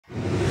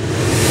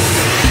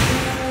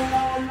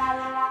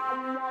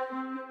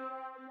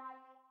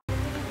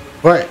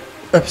Right,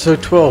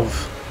 episode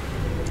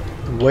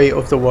 12, The Way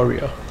of the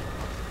Warrior.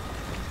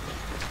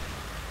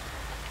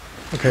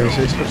 Okay,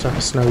 so this looks like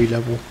a snowy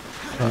level.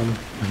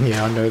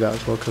 Yeah, I know that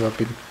as well because I've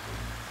been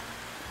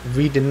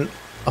reading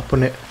up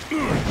on it.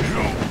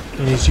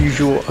 And as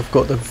usual, I've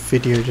got the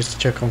video just to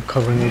check I'm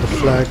covering all the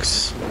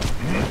flags.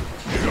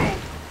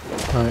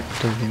 Right,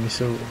 I don't think this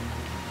is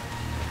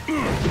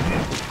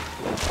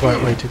the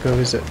right way to go,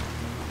 is it?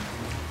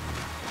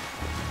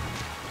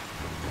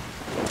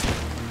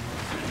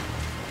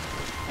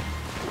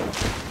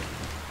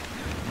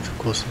 Of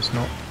course it's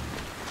not.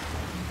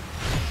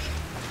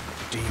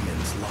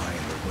 Demons lie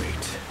in the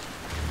wait.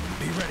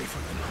 Be ready for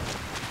them.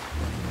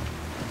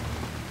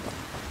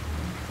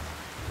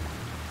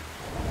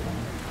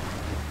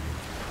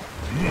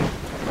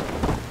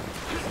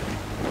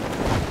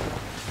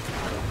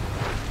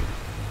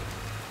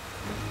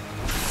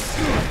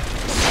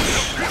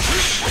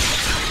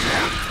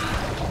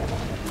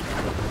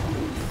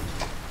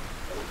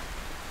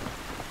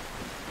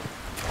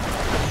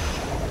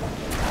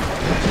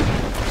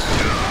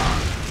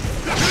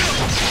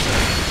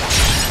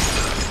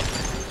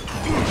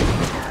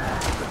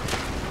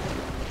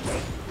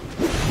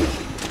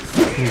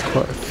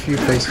 Quite a few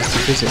places to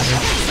visit here.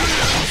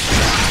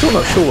 Still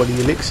not sure what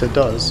the elixir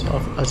does,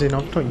 as in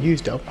I've not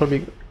used it. I'll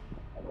probably...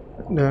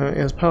 No, it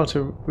has power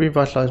to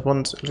revitalise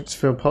one's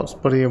elixir-filled parts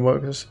of the body and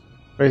workers.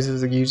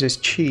 Raises the user's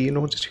chi in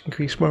order to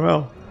increase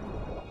morale.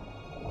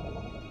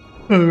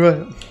 Oh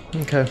right,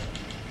 okay.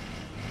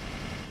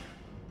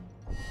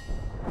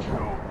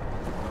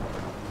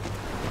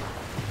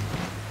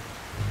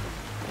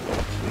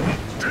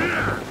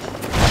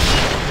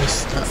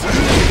 What's that?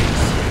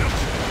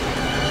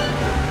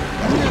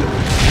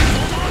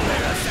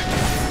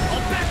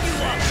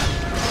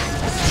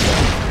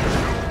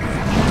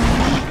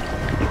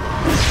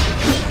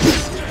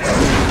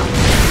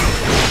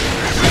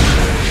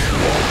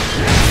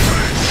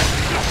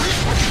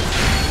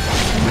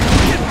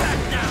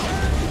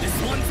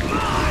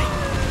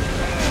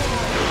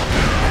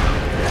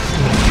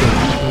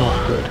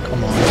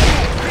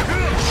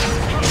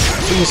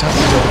 This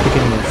happens at the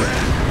beginning of the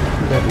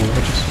level, I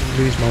just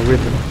lose my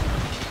rhythm.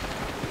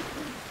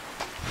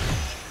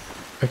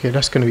 Okay,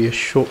 that's going to be a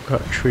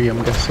shortcut tree,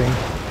 I'm guessing.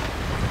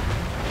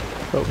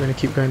 But we're going to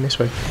keep going this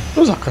way.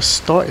 Feels like I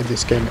started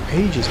this game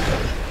ages ago.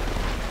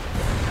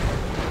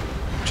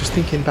 Just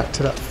thinking back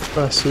to that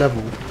first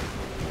level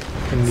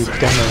in the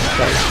demo that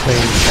I was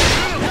playing.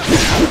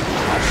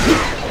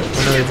 I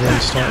know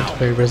everyone's starting to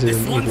play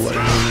Resident Evil at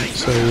the moment,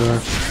 so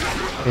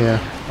yeah,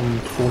 I'm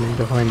falling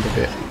behind a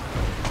bit.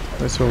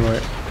 That's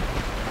alright.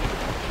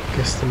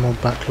 Guess the more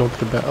backlog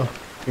the better,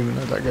 even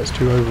though that gets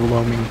too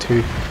overwhelming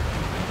too.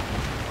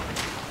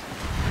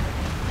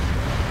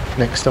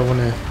 Next I want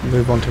to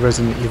move on to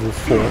Resident Evil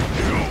 4.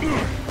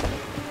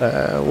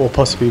 Or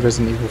possibly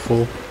Resident Evil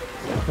 4.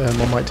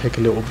 I might take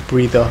a little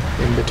breather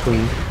in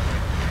between.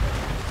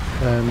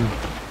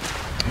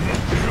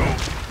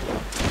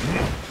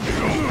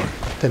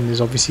 Then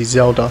there's obviously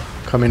Zelda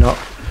coming up.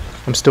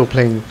 I'm still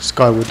playing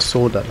Skyward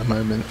Sword at the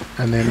moment,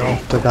 and then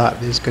after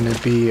that there's going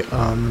to be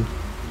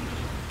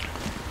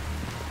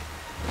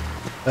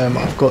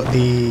I've got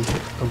the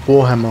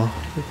Warhammer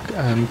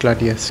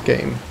Gladius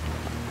game.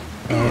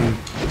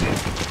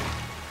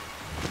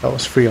 That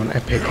was free on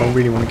Epic. I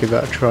really want to give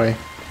that a try.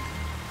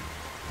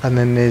 And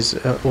then there's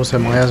also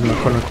Miasma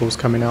Chronicles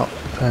coming out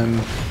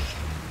in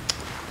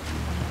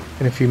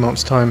a few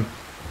months' time,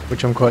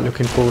 which I'm quite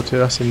looking forward to.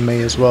 That's in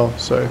May as well,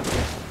 so.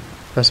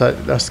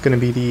 That's going to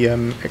be the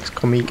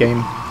XCOM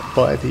game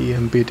by the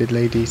Bearded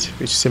Ladies,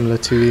 which is similar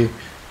to the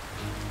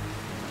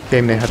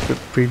game they had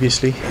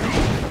previously.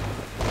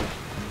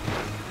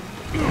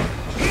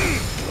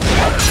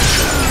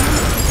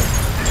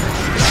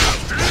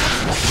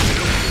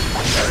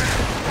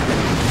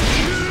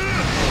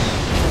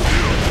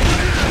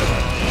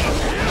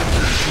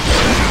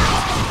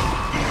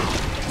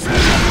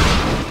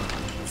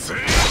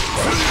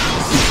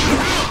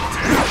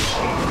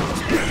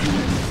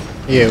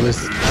 Yeah, it was.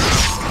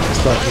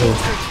 Like it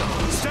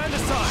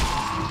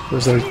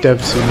was those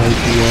devs who made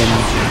the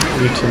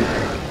Mutant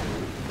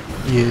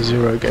Year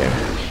Zero game.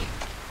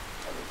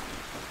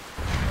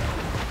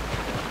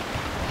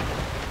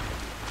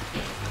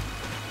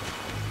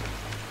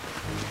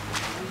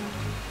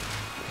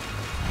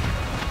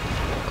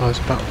 Oh, there's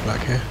a battle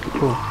flag here.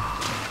 Cool.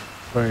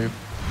 Very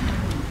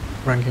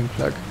ranking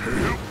flag.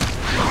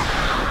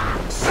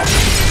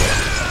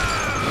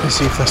 Let's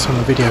see if that's on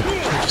the video. I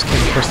just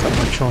came across that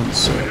by chance,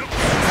 so.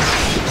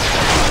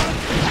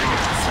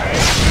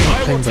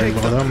 Playing very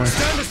well, am I?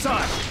 Just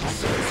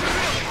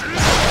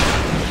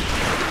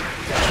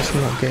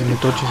not getting the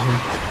dodges in.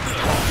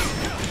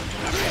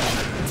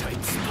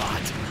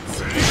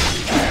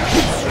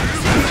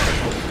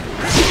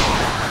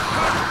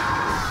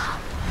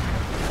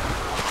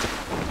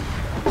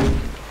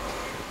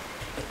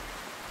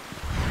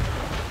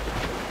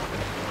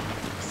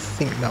 I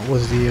think that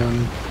was the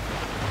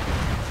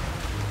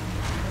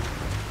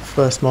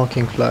first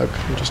marking flag.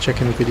 I'm just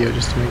checking the video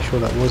just to make sure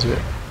that was it.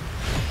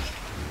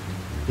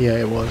 Yeah,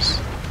 it was.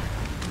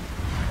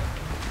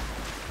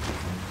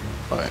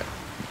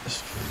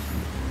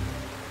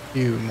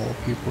 few more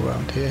people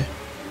around here.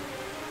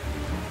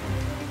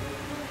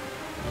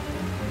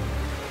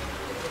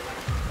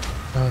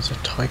 Oh, there's a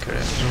tiger there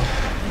as well.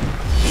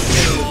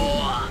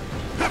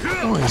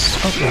 Oh, he's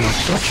up on my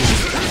dodging.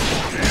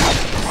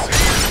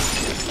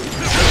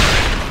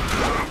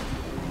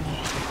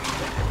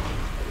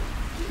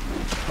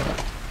 Right,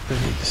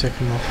 don't need the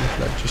second marking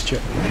flag just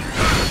yet.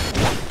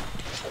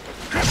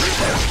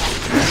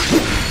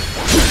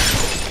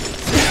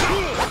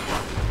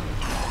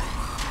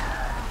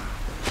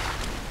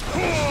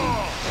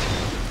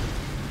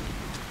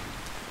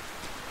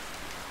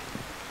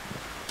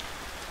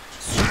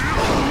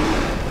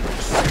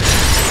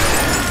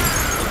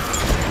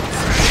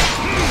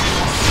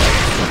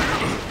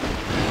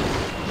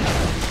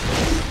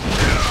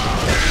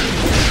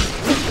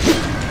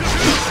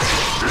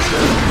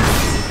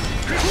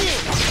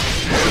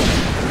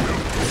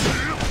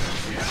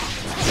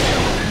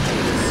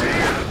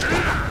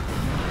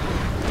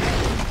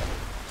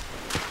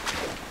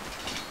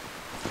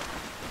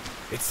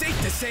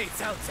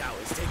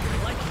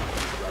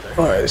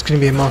 Alright, there's going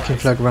to be a marking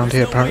flag around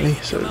here apparently,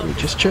 so let me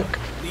just check.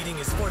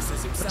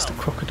 That's the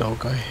crocodile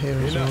guy here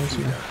as well,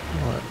 isn't it?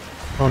 Alright.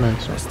 Oh no,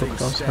 it's not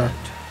crocodiles.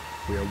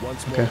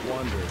 Okay.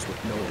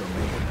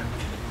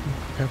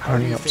 Okay,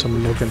 apparently up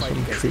some logging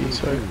on the tree,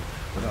 so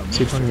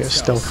see if I can get a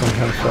stealth on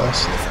her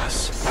first.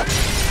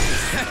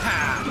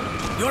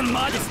 Your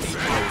modesty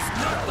knows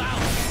no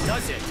bounds,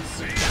 does it?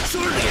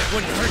 Surely it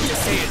wouldn't hurt to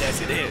say it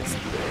as it is.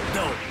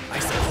 Though, I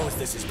suppose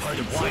this is part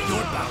of why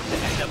you're bound to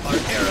end up our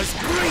era's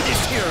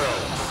greatest hero.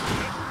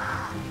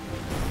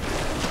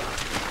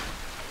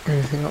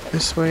 Anything up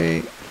this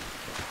way?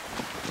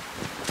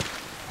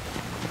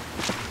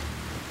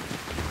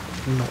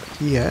 Not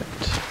yet.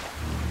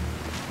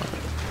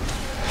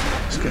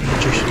 Let's get the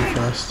magician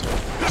first.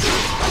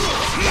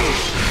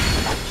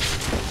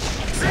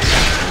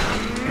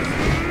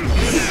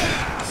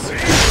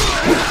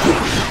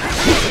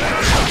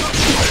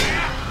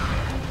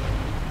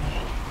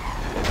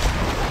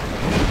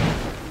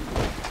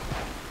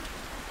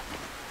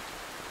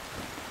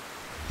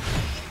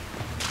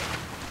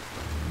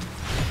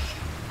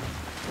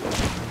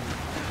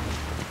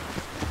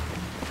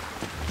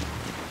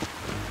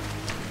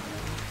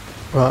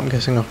 Well, I'm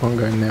guessing I can't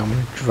go in there, I'm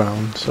going to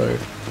drown, so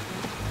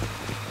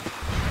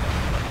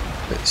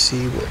let's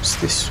see what's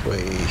this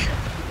way.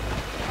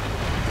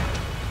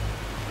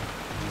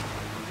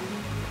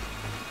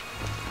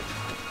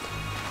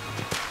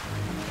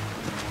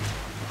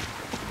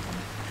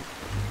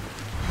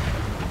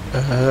 I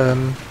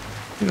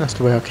think that's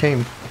the way I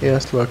came. Yeah,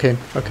 that's the way I came.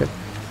 Okay. So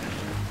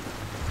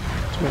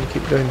I'm going to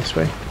keep going this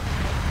way.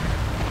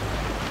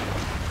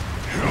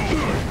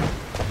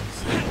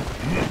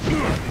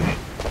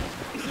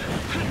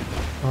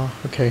 Oh,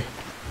 okay. I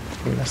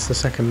think that's the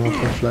second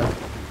marking flag.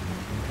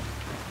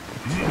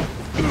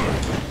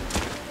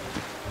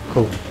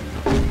 Cool.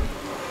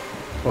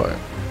 Right,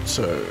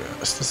 so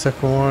that's the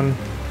second one.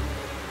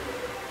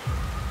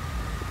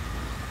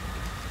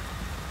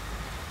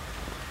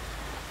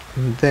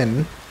 And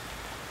then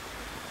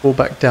fall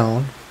back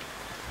down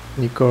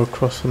and you go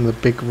across from the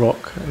big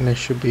rock and there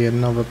should be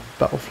another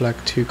battle flag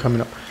 2 coming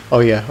up. Oh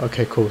yeah,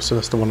 okay, cool. So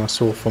that's the one I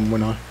saw from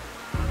when I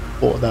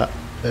bought that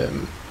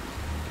the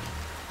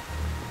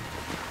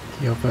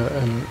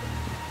other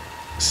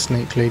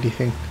snake lady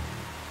thing.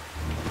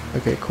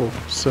 Okay, cool.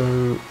 So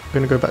I'm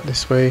gonna go back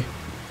this way.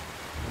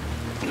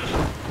 I'm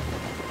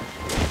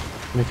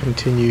gonna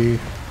continue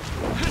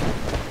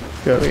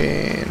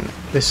going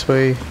this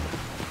way.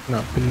 No,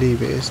 I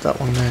believe it is that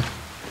one there.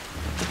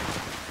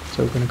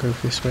 So we're gonna go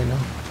this way now.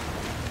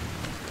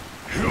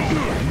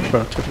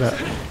 Well, I took that.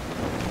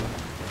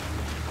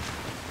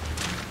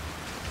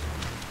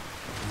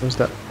 Where's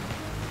that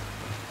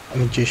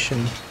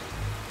magician?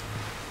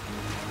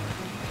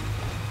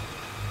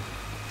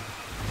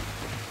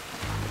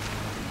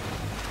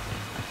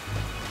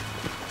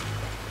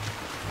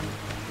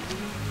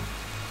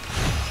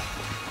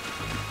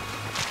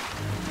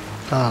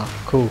 Ah,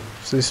 cool.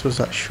 So this was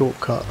that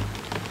shortcut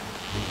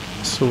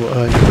I saw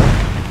earlier.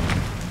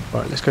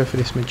 Right, let's go for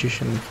this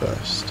magician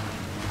first.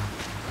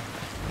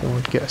 I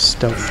want to get a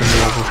stealth on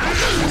the other.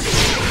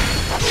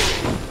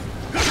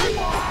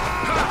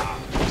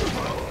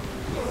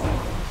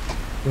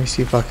 Let me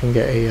see if I can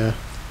get a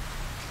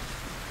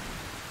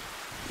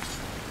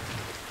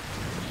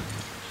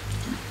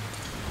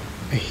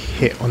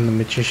hit on the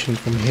magician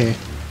from here.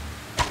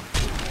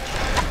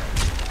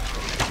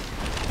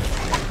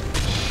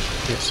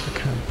 Yes, I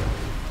can.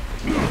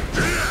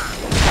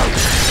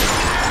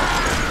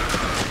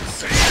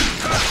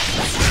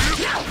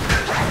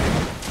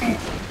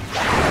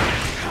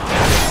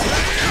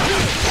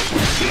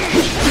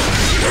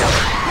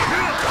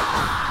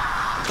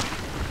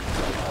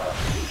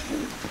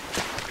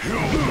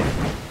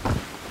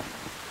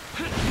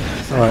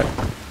 Alright,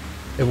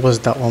 it was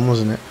that one,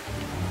 wasn't it?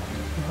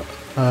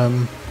 I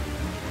don't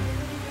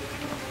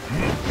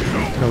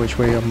know which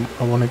way I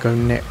want to go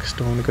next.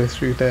 Do I want to go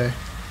through there,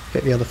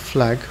 get the other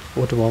flag,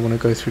 or do I want to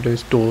go through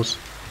those doors?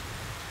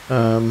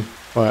 Right, I'm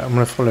going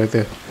to follow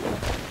the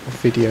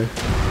video.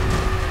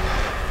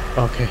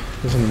 Okay,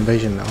 there's an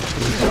invasion now.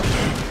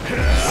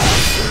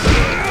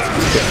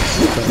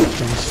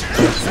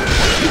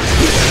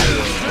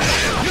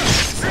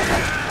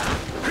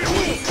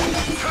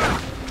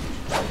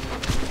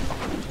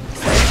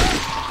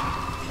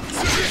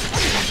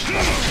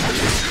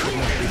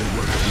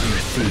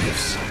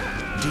 Thieves.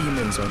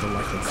 Demons are the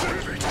likely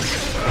culprit.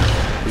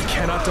 We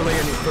cannot delay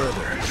any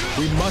further.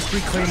 We must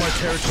reclaim our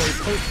territory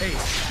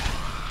post-haste.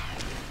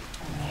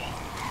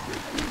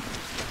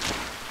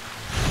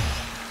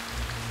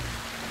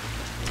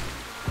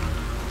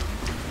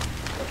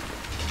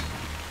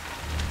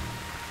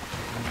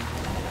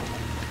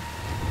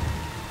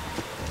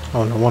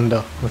 Oh, no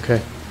wonder.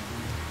 Okay.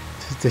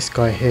 This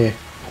guy here.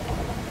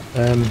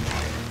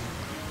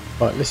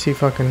 Right, let's see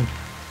if I can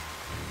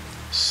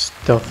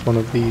stealth one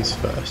of these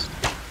first.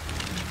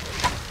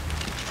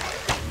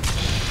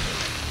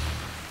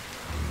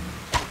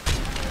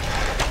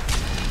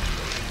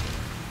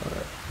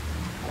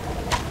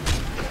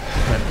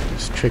 Right,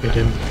 just triggered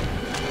him.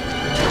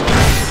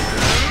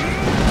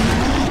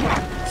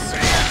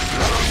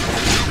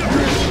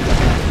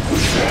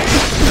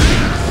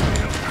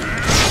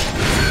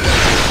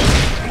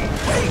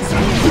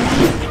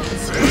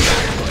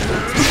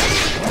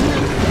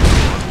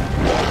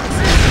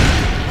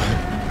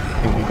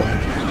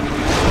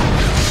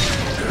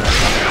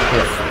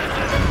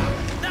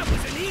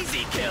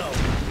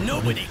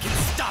 Nobody can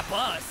stop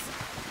us.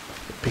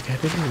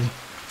 Big-headed, isn't he?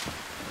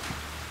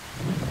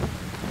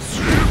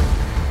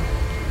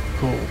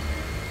 Cool.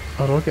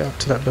 How do I get up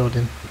to that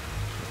building?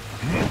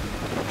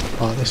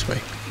 Oh, this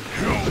way.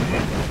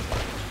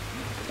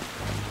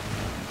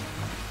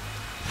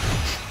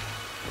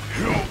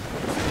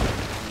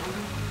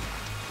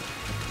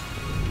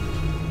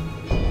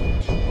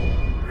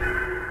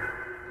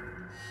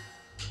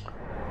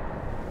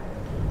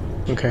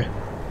 Okay,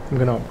 I'm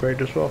gonna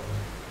upgrade as well.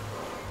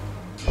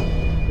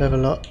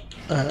 Level up.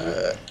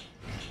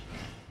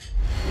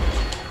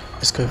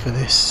 Let's go for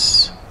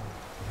this.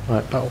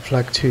 Right, battle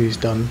flag 2 is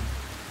done.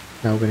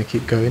 Now we're going to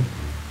keep going.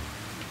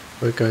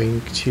 We're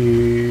going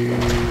to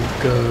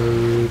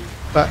go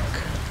back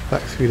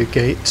through the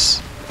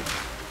gates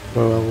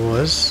where I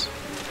was,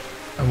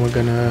 and we're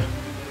gonna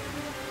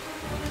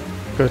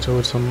go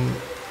towards some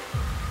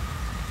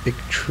big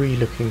tree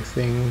looking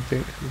thing.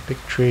 Big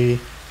tree.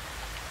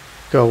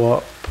 Go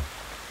up,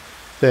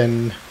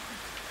 then.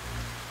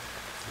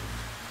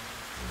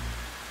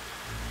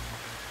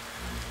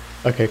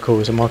 Okay, cool,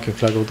 there's a marking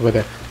flag all the way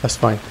there, that's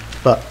fine.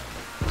 But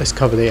let's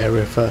cover the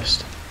area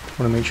first.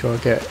 I want to make sure I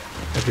get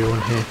everyone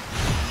here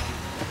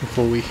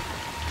before we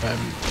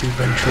do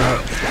venture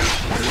out.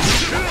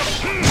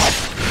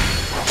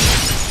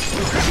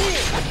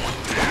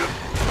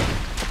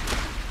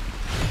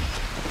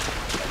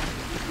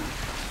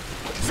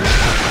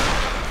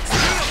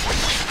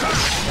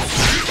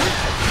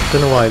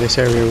 Don't know why this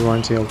area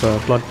reminds me of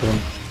Bloodborne.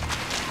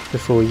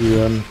 Before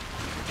you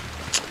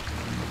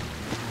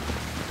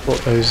what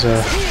those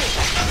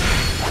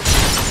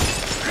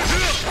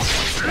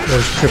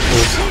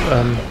triples,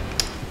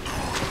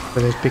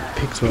 where those big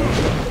pigs were.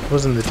 It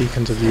wasn't the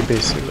Deacons of the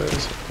Abyss, it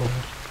was,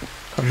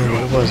 I can't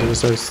remember what it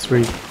was, those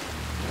three.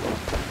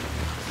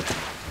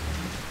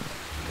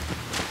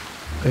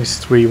 Those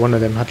three, one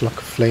of them had like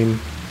a flame,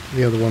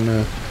 the other one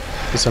did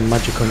some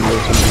magic on it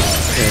or something.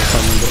 Yeah, I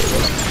can't remember what it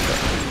was. But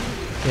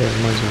yeah, it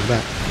reminds me of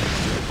that.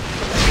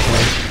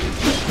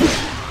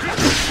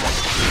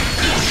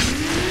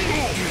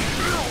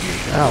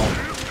 Ow.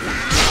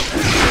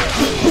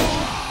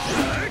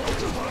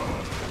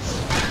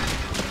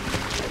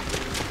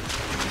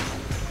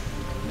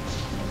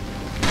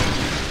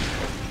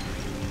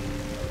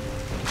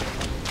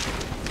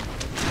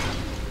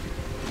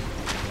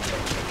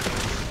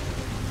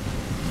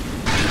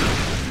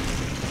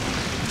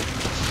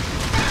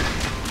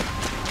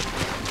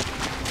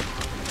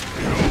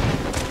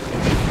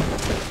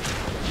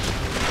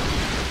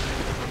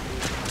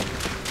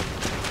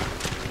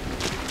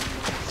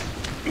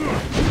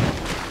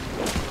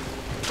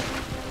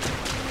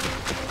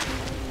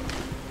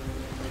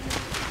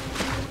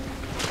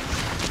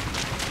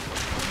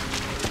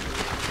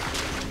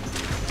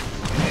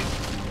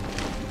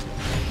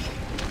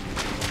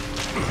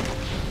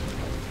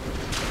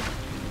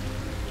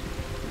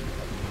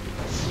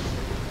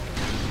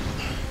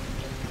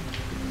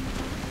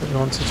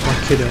 Answer to my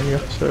kid earlier,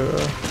 so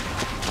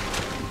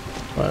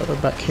right,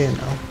 we're back here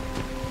now.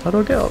 How do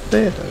I get up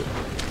there though?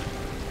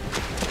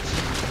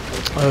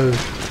 Oh.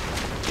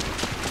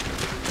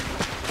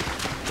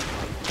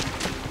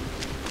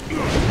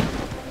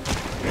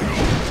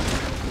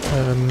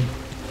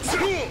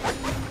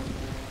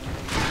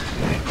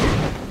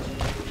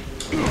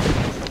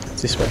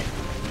 It's this way.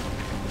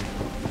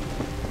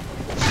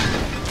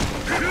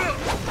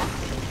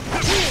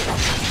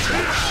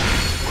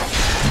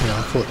 Yeah,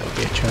 I thought there would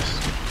be a chest.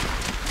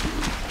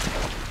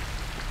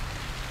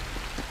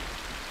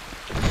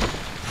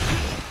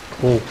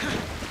 Oh.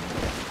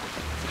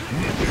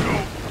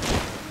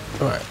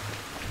 Alright,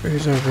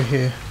 who's over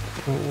here?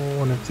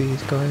 One of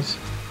these guys.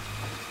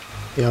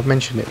 Yeah, I've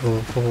mentioned it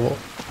before.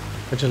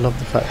 I just love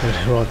the fact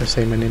that there are the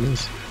same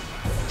enemies.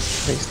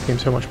 Makes the game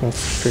so much more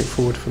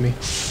straightforward for me.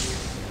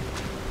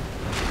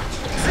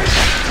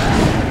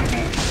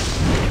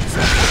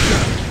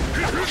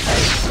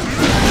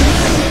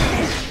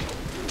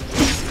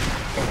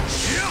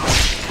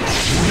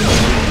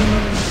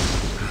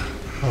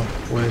 Oh,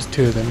 well, there's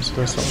two of them, so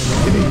that's not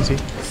going to make it easy.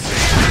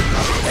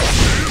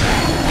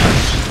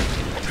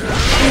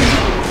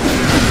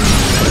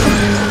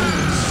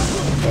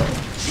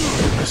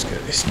 Let's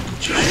get this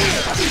magician.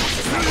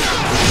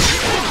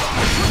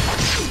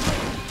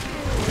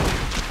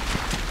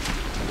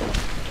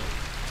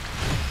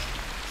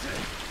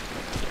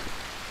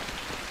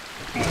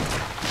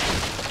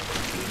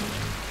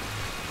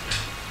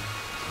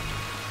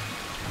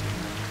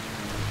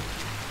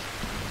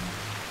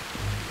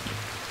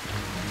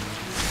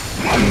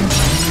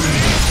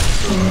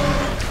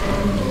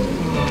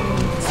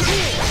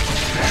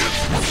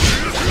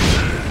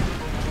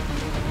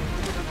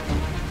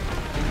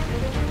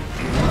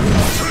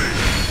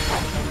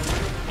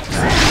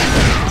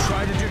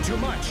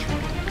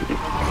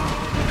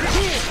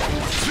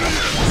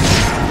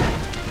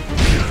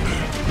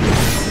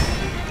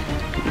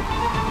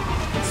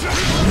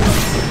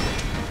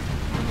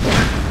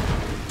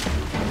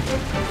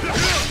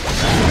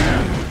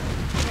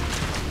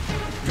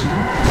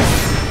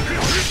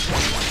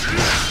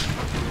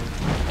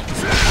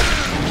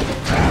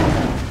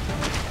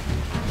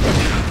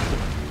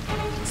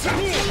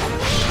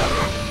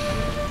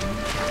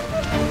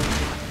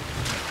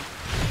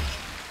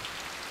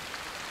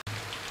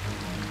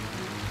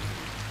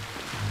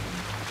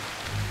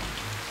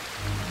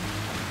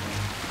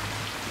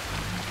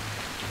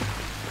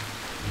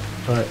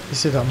 Right,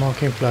 this is that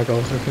marking flag I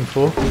was looking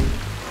for.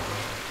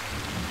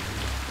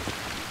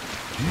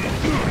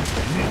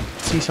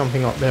 See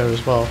something up there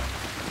as well.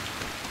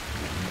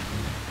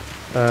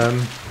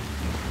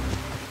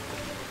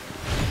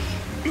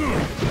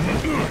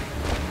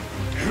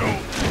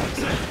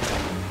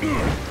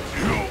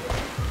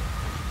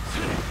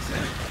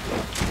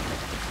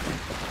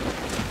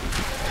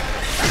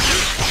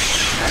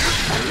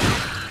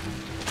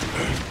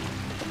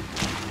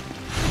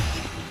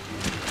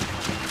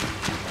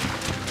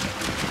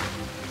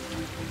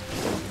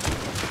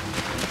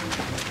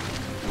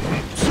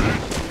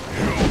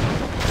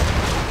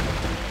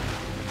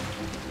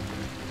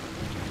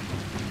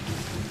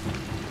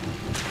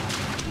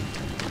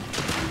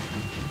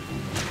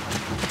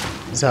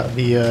 Is that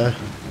the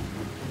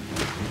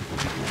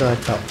third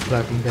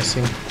flag, I'm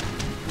guessing? So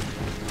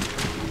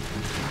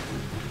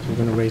we're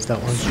going to raise that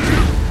one.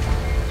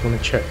 I want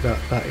to check that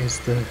that is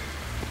the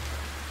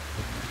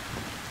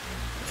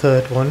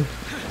third one.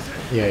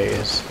 Yeah, it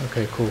is.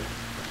 Okay, cool.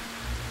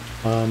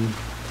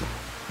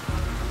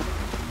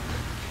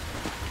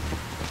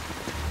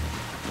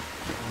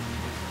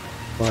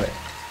 Right,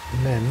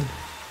 and then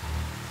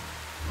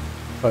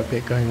quite a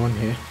bit going on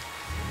here.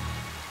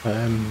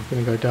 I'm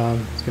going to go down,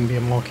 there's going to be a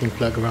marking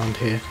flag around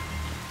here.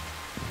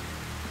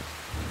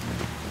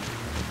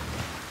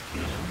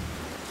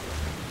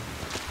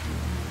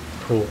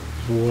 Cool,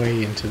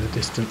 way into the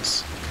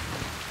distance.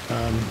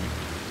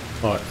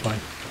 Alright, fine.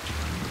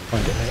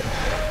 Find it later.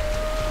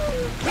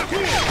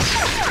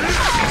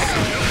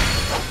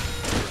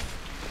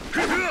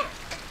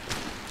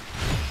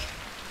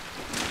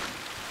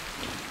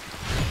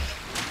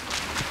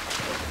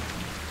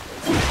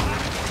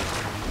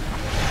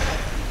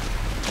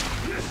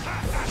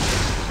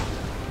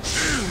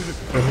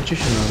 A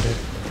magician around here.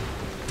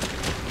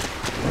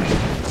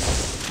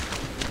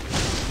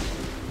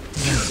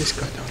 There's this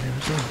guy down here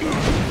as well.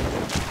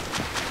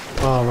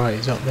 Oh right,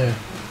 he's up there.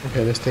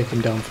 Okay, let's take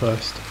him down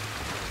first.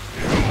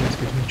 He's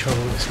giving me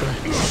trouble, this guy.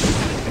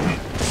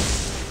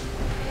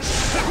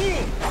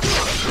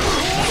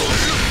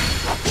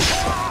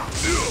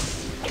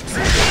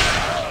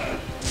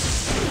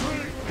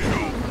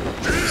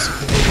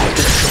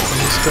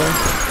 This guy.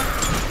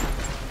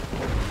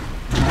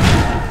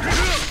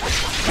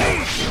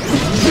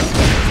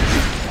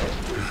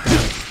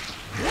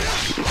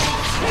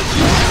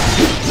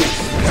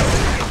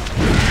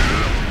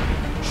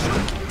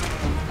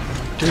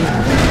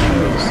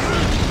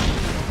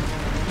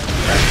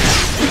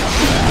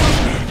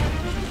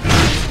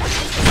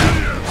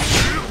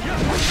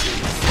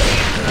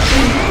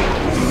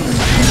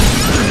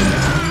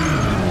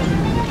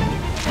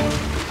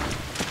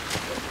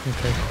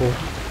 Okay, cool.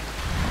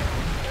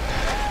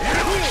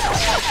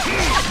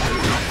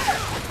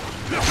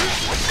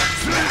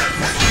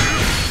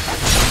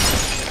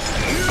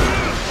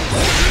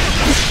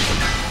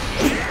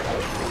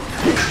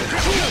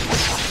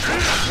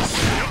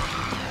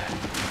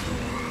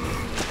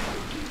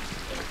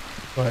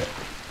 Right.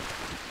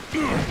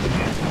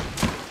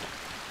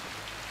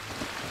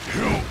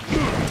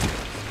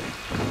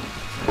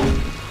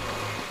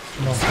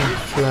 Marking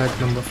flag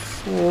number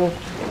 4.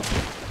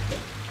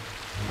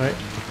 Right,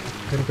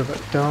 I'm gonna go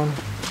back down,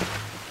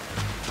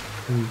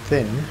 and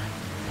then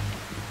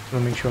I'm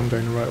gonna make sure I'm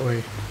going the right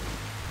way.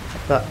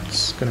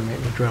 That's gonna make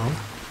me drown.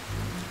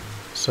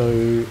 So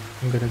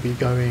I'm gonna be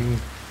going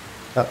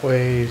that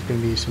way. There's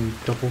gonna be some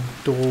double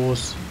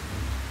doors.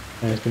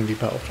 And it's going to be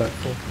battle flag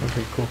 4.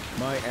 Okay, cool.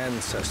 My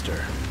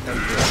ancestor,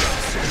 Emperor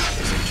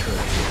is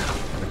interred here.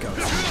 The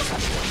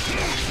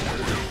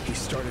He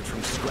started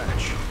from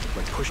scratch,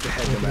 but pushed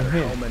ahead no matter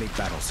how many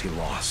battles he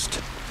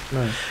lost.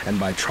 No. And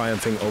by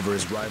triumphing over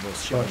his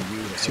rivals, Right.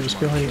 See what's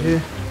behind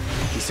here?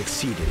 he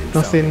succeeded in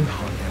Nothing. founding the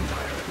Han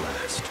Empire at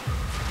last.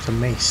 It's a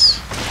mace.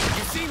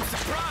 You seem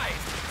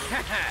surprised.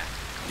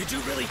 Did you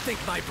really think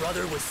my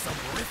brother was some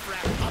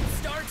riffraff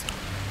upstart?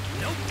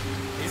 Nope.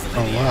 His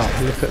Oh wow,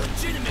 look at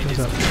there's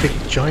a big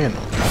giant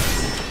on that.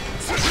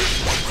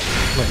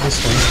 Not this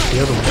one,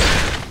 the other one.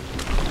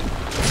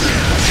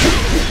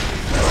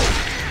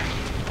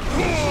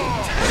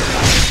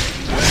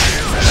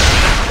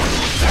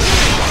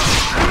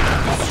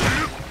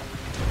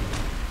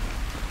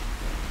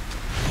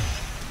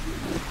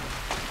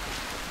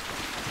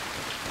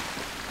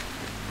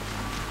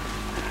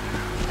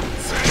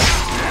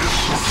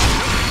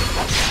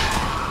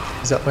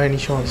 Is that by any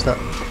chance that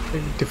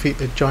defeat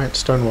the giant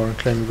stone warrior and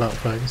claim the battle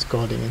flag is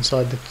guarding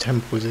inside the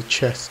temple is a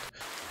chest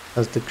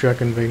as the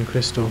dragon vein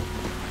crystal.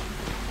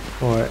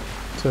 Alright,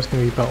 so that's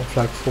going to be battle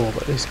flag 4,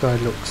 but this guy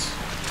looks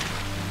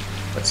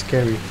quite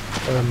scary.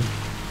 Can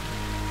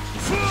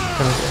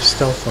I get a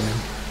stealth on him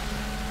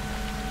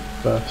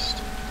first?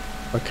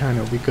 If I can,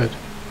 it'll be good.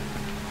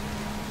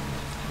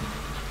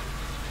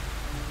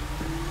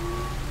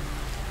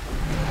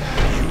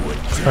 You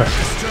would dare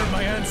disturb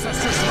my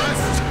ancestors'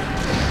 rest?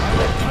 I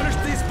will punish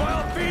these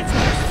vile fiends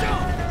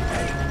myself!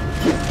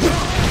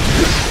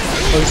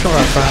 Oh, it's not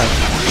that bad.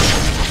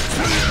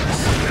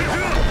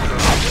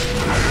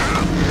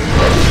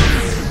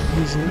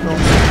 He's not that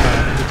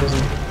bad. He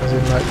doesn't, as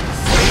in like,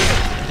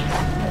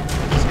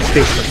 he's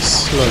big but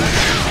slow.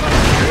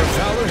 Your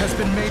valor has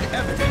been made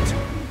evident.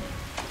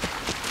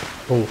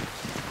 Oh.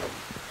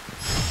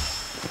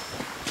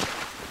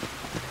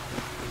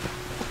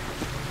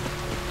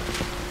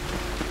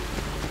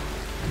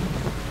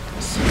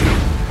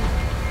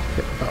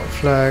 Get the battle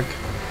flag.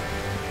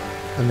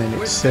 And then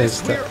it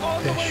says that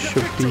there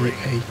should be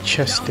a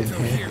chest in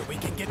here.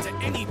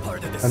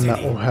 And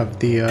that will have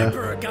the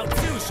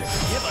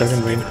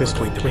dragon vein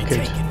crystal.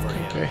 Wicked.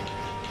 Okay.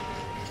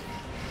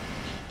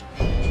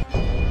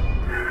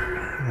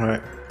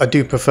 Alright. I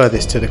do prefer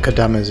this to the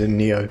Kadamas in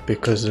Neo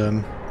because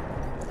it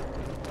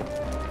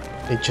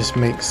just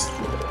makes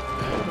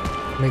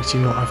you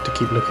not have to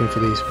keep looking for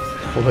these.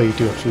 Although you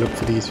do have to look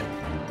for these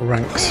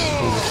ranks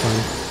all the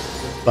time.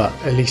 But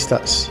at least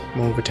that's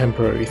more of a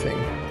temporary thing.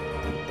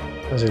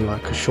 As in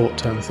like a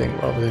short-term thing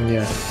rather than,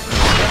 yeah.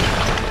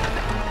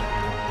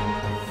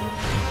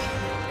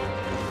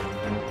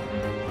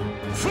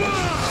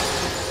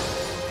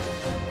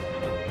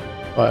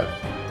 Right,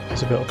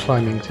 there's a bit of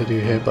climbing to do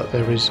here, but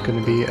there is going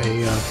to be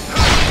a...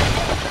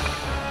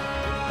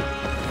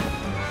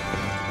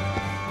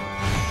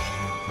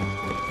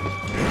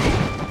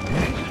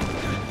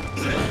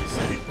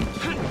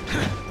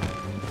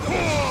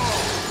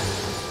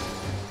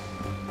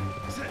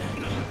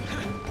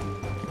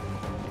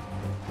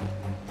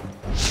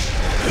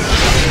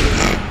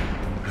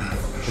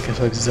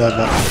 I exert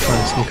that and try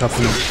and sneak up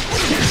on him.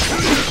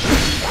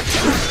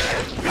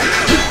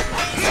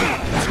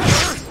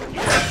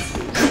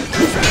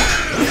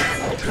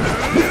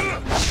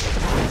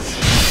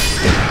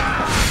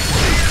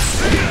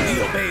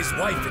 Liu Bei's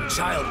wife and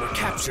child were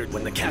captured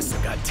when the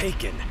castle got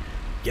taken.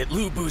 Yet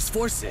Lu Bu's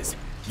forces,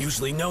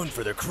 usually known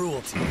for their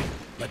cruelty,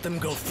 let them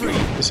go free.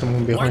 There's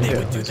someone behind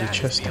it. There's a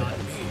chest there.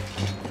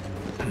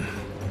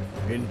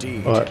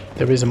 Indeed. Alright,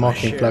 there is a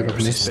marking flag of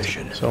mist,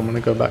 so I'm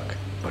gonna go back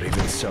But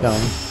even so,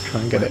 down, try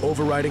and get my it.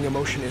 overriding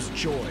emotion is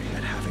joy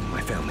at having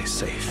my family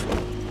safe.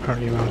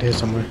 Apparently around here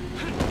somewhere.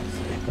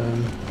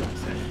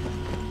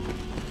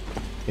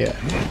 Yeah.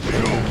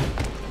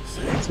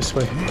 It's this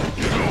way.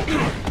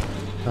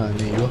 Ah,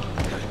 there you are.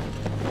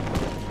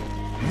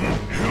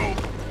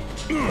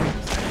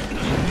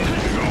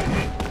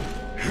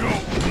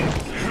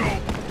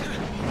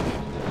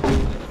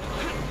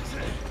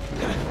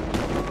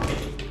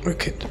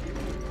 Wicked.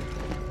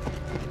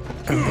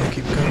 And we'll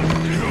keep going.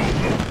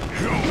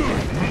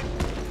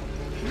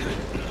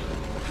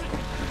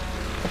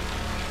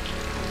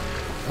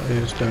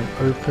 Those don't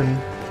open.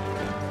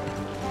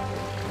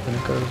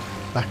 Gonna go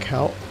back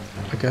out,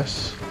 I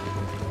guess.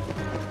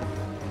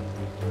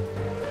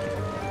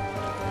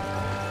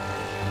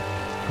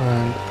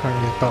 And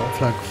apparently there's battle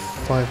flag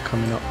 5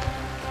 coming up.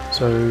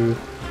 So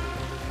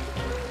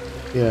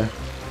yeah,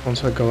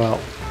 once I go out,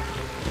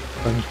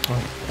 then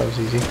oh, that was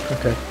easy.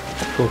 Okay,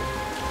 cool.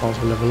 Might as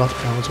well level up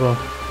now as well.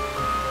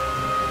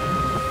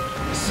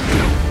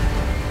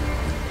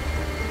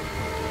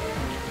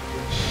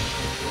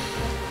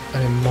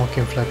 And then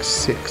marking flag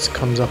 6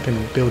 comes up in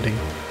the building.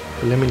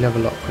 But let me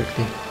level up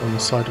quickly on the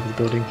side of the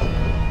building.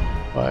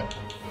 Right.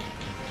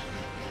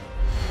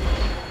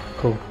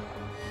 Cool.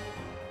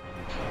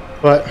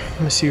 Right,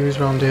 let's see who's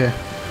around here.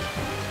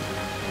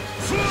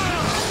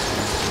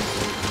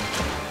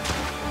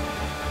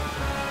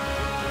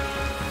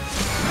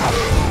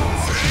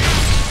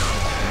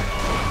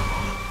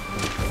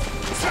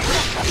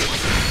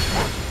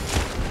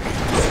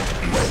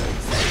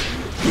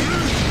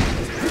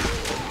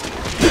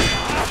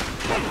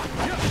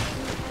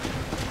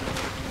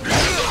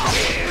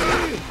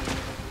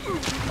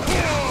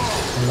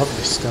 love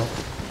this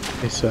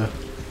stealth. This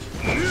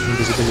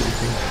invisibility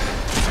thing.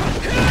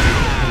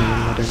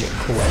 I don't get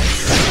caught.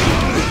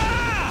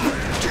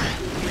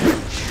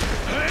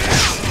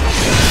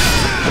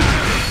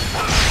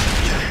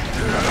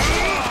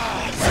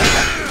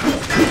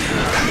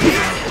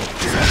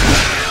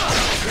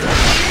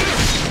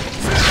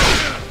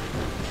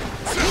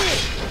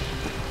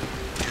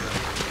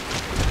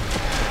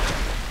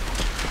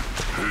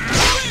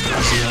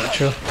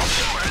 Archer.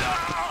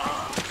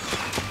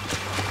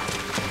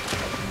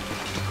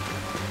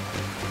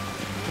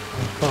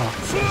 Oh,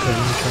 okay, let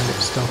me try and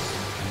get stuff.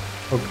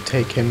 I'll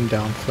take him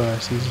down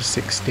first, he's a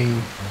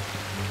 16.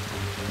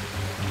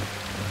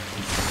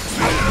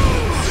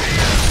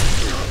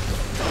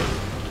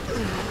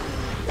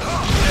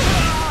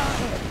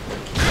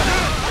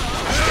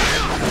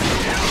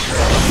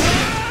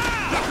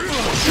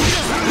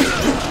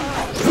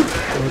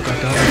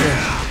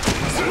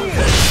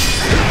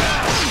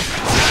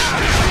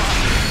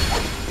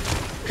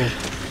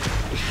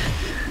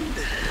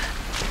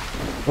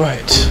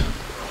 Right.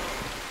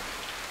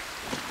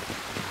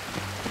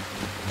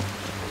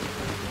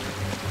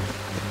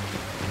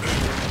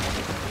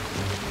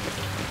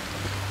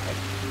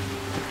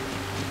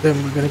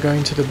 Then we're going to go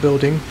into the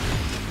building.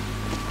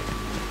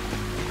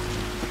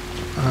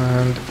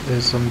 And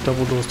there's some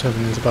double doors to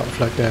open. There's a battle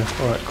flag there.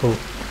 Alright, cool.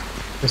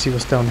 Let's see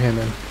what's down here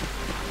then.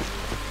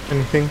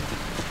 Anything?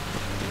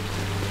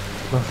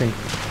 Nothing.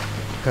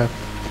 Okay.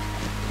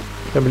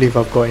 Don't believe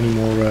I've got any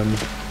more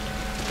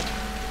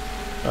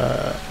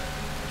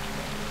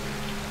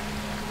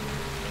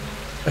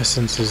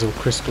essences or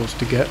crystals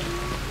to get,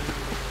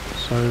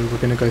 so we're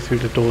going to go through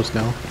the doors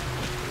now.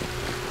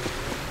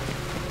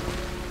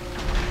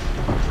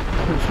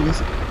 Hopefully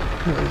is it?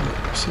 No,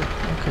 isn't it?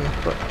 Okay,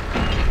 but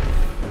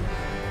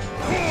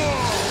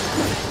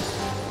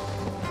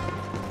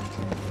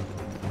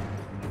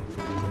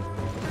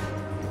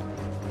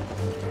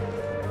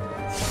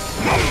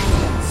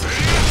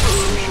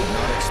we should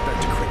not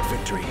expect a quick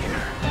victory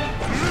here.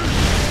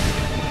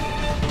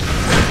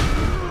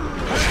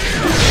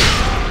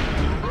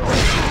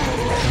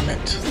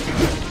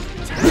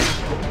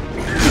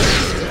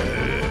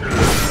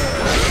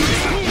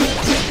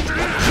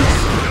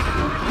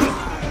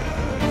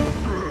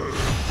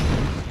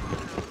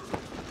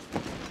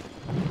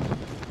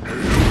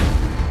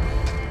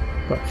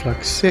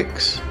 flag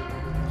 6.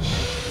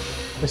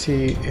 Let's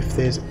see if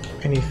there's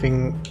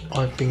anything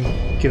I've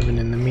been given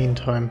in the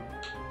meantime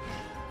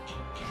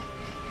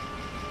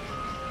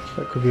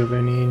that could be of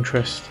any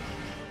interest.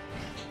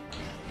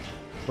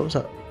 What was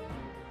that?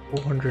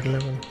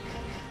 411.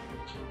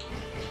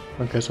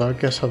 Okay, so I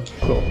guess I've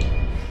got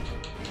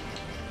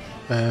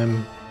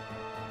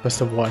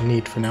most of what I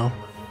need for now.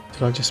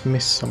 Did I just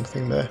miss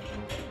something there?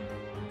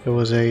 There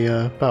was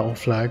a battle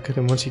flag, and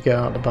then once you get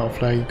out the battle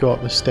flag you go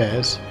up the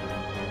stairs.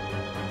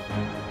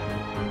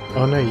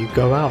 Oh no, you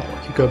go out,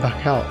 you go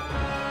back out,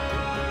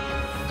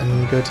 and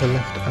then you go to the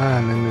left,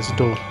 and then there's a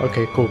door.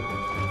 Okay, cool.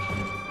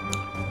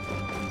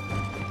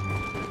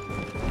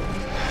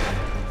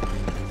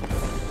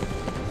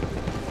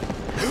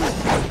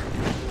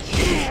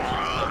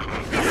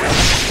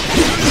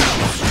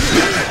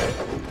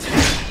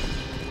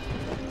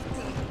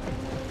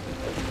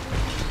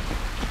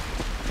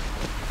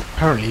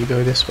 Apparently you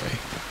go this way.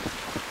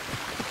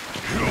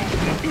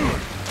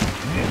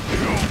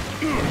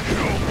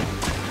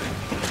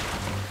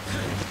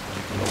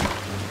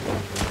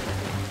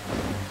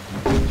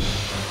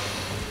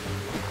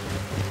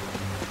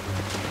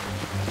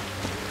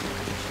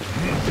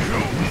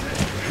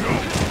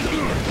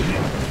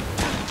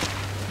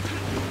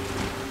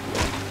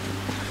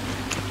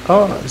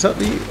 Oh, is that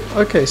the...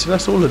 Okay, so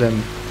that's all of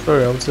them.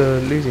 Sorry, I was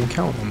losing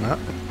count on that.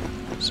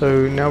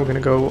 So now we're going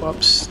to go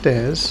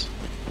upstairs.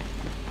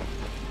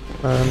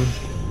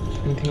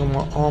 Anything on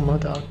my armour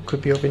that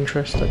could be of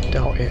interest? I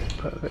doubt it,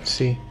 but let's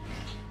see.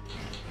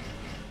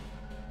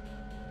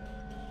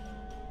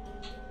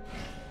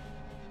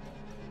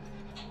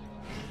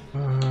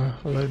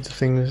 Loads of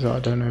things that I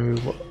don't know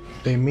what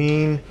they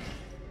mean.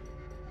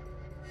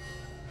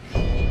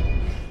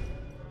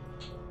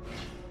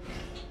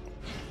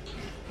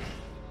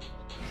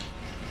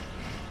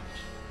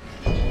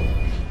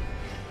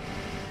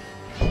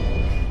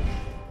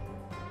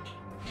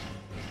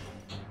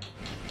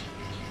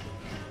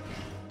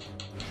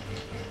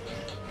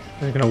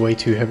 They're gonna weigh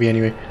too heavy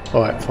anyway.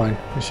 Alright, fine.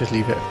 Let's just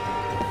leave it.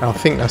 Now, I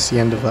think that's the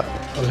end of that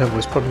level.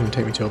 It's probably gonna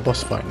take me to a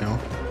boss fight now.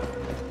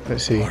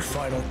 Let's see.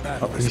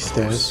 Up these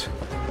stairs.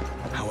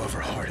 However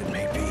hard it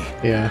may be.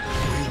 Yeah.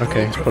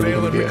 Okay, it's probably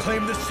gonna be a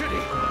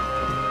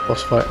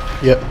boss fight.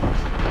 Yep.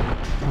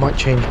 Might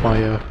change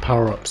my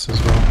power-ups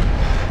as well.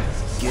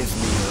 Give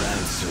me your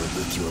answer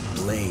with your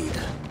blade.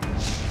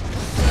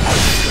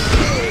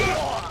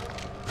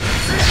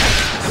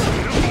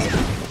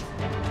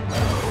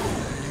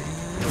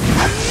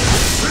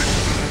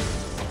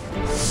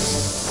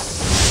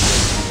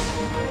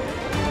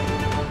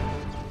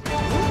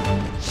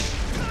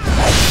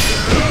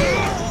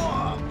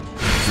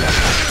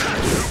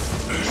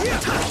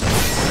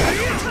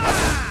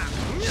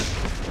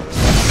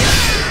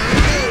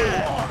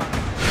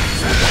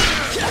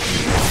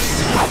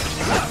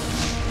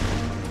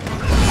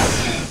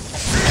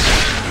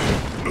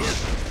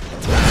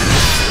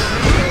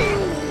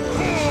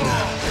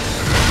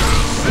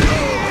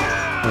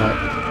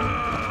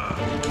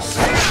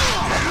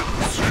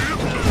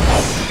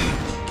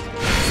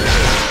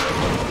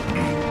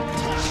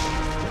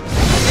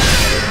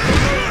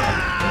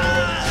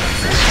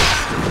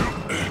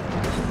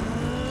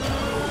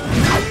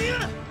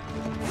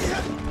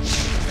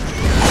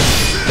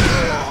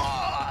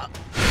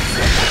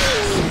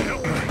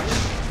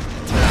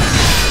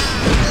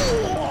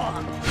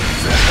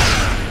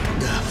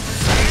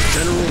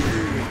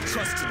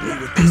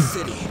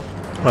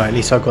 Right, at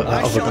least I got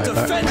that I other shall guy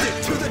back. defend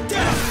it to the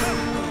death.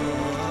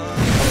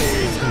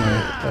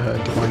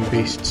 Divine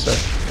beast, so.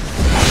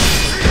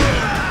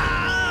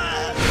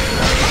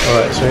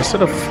 Alright, so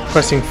instead of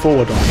pressing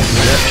forward on him,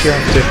 you actually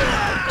have to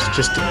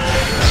just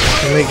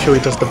make sure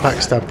he does the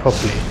backstab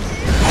properly.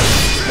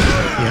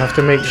 You have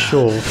to make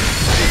sure.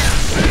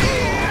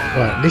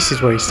 Right, this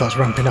is where he starts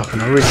ramping up,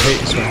 and I really hate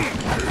this one.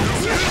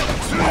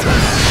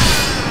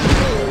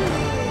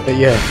 But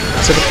yeah,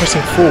 instead of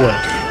pressing forward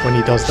when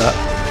he does that,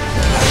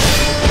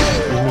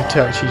 you need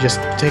to actually just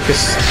take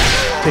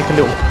a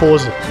little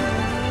pause, a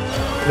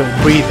little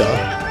breather,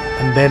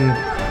 and then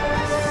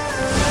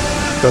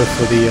go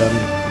for the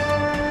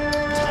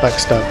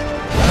backstab.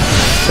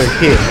 So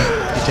here,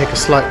 you take a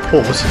slight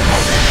pause.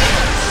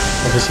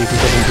 Obviously, if he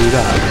doesn't do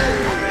that,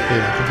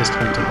 yeah, I think it's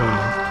time to go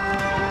now.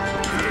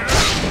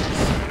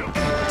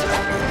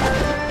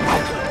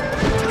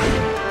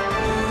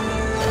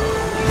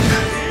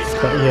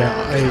 But yeah,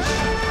 I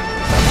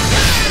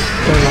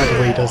don't like the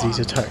way he does these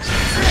attacks.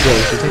 Yeah,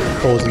 if you take a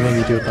pause and then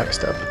you do a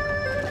backstab.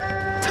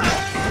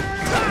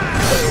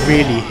 But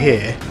really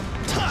here,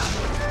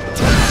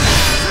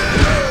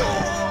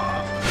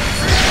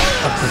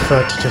 I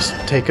prefer to just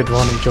take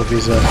advantage of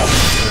his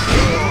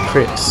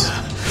crits.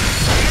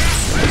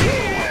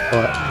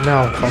 Alright,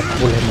 now I'll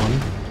call him on.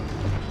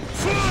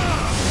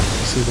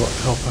 Let's see what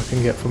help I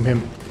can get from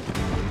him.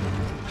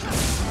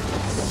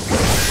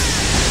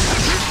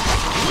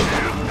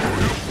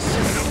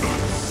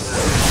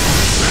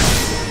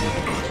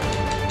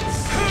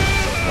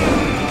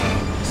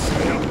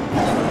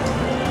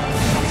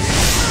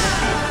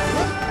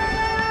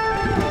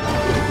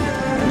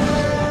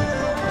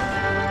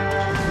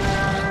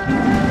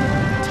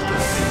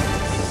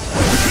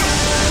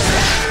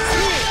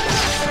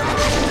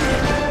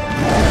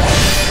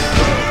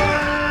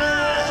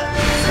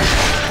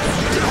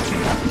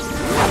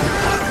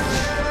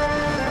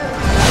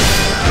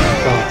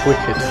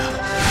 Wicked.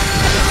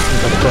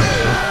 I've got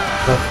it.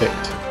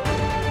 Perfect.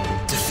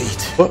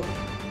 Defeat. What?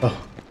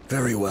 Oh,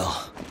 Very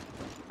well.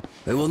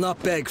 I will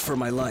not beg for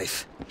my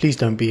life. please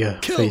don't be a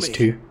Kill phase me.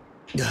 2.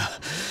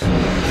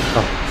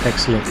 Oh,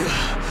 excellent.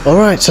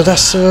 Alright, so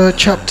that's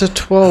chapter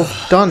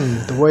 12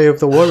 done. The Way of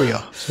the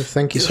Warrior. So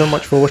thank you so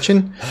much for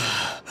watching.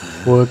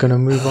 We're going to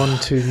move on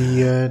to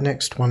the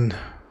next one.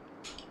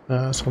 So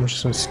I'm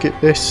just going to skip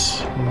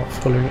this. I'm not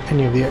following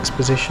any of the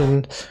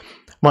exposition.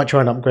 Might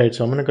try and upgrade,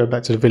 so I'm going to go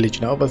back to the village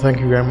now. But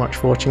thank you very much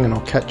for watching, and I'll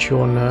catch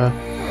you on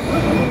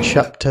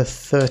chapter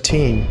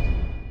 13.